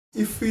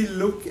If we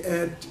look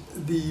at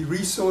the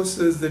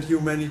resources that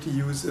humanity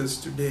uses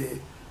today,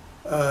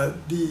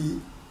 the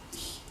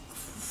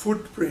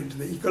footprint,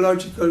 the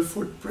ecological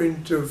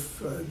footprint of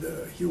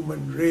the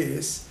human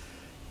race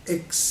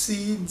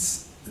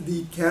exceeds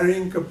the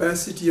carrying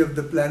capacity of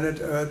the planet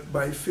Earth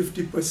by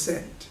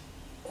 50%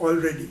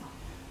 already.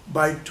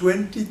 By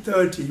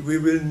 2030, we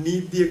will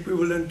need the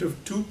equivalent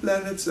of 2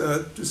 planets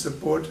Earth to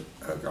support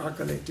our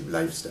collective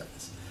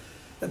lifestyles.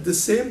 At the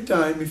same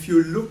time, if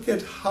you look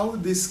at how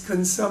this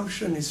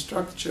consumption is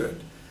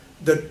structured,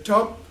 the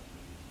top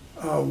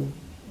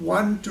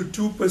 1 to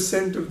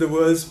 2% of the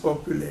world's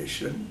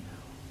population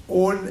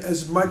own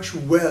as much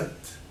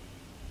wealth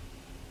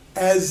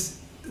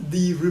as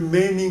the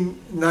remaining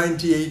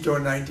 98 or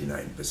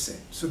 99%.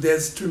 So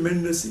there's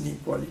tremendous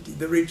inequality.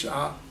 The rich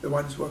are the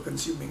ones who are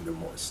consuming the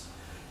most.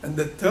 And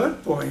the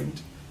third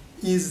point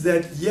is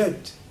that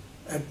yet,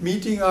 at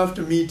meeting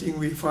after meeting,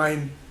 we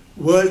find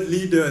world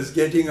leaders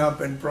getting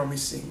up and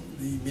promising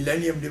the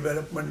Millennium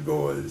Development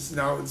Goals,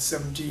 now the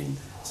 17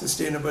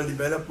 Sustainable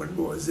Development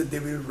Goals, that they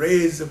will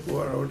raise the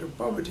poor out of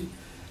poverty.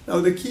 Now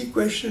the key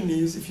question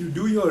is, if you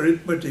do your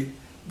arithmetic,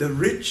 the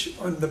rich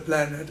on the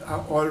planet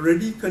are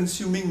already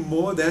consuming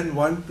more than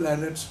one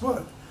planet's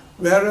worth.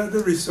 Where are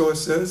the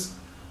resources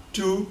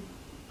to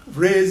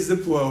raise the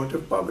poor out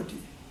of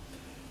poverty?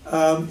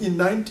 In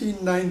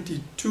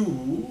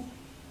 1992,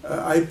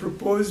 I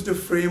proposed a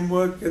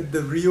framework at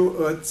the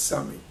Rio Earth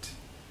Summit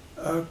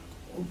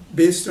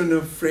based on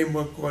a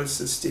framework called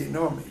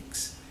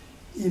Sustainomics,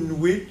 in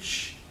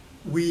which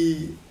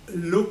we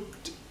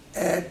looked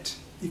at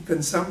the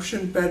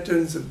consumption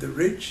patterns of the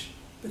rich,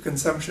 the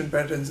consumption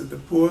patterns of the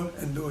poor,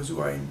 and those who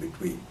are in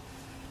between.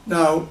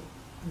 Now,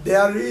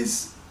 there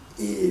is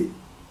a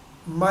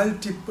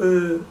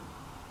multiple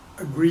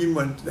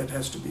agreement that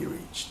has to be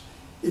reached.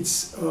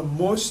 It's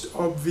most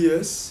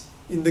obvious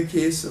in the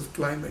case of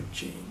climate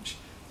change,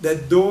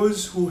 that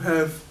those who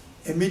have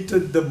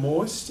emitted the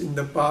most in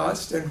the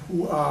past and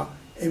who are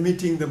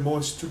emitting the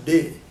most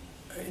today,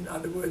 in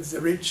other words,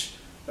 the rich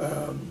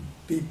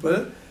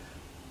people,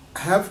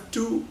 have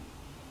to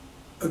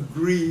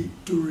agree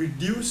to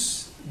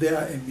reduce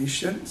their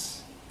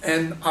emissions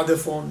and other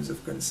forms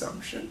of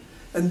consumption.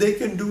 And they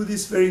can do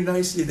this very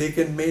nicely. They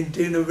can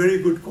maintain a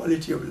very good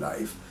quality of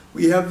life.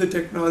 We have the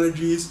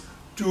technologies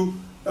to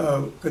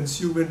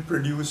consume and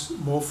produce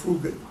more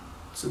frugally.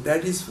 So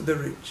that is for the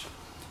rich.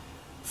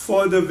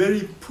 For the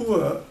very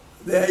poor,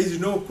 there is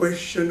no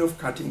question of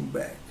cutting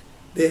back.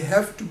 They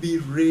have to be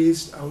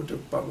raised out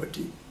of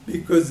poverty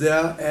because they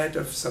are at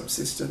a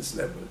subsistence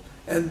level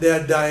and they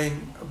are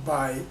dying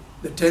by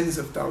the tens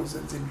of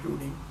thousands,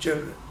 including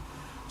children.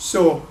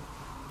 So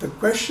the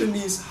question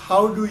is,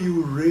 how do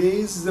you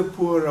raise the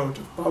poor out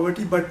of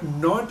poverty, but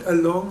not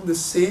along the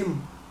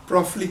same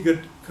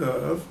profligate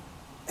curve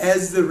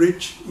as the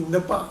rich in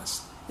the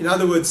past? In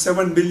other words,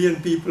 7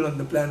 billion people on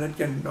the planet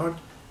cannot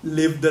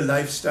live the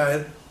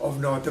lifestyle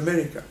of North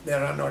America.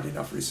 There are not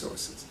enough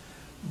resources.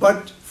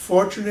 But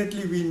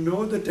fortunately, we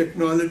know the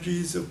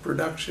technologies of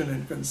production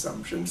and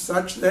consumption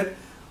such that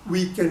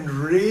we can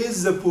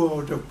raise the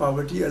poor out of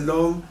poverty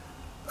along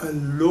a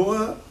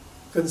lower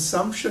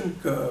consumption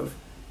curve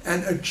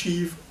and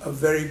achieve a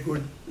very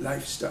good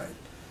lifestyle.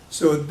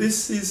 So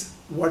this is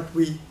what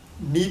we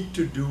need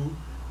to do,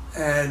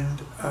 and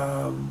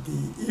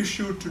the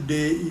issue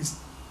today is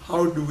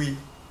how do we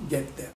get there?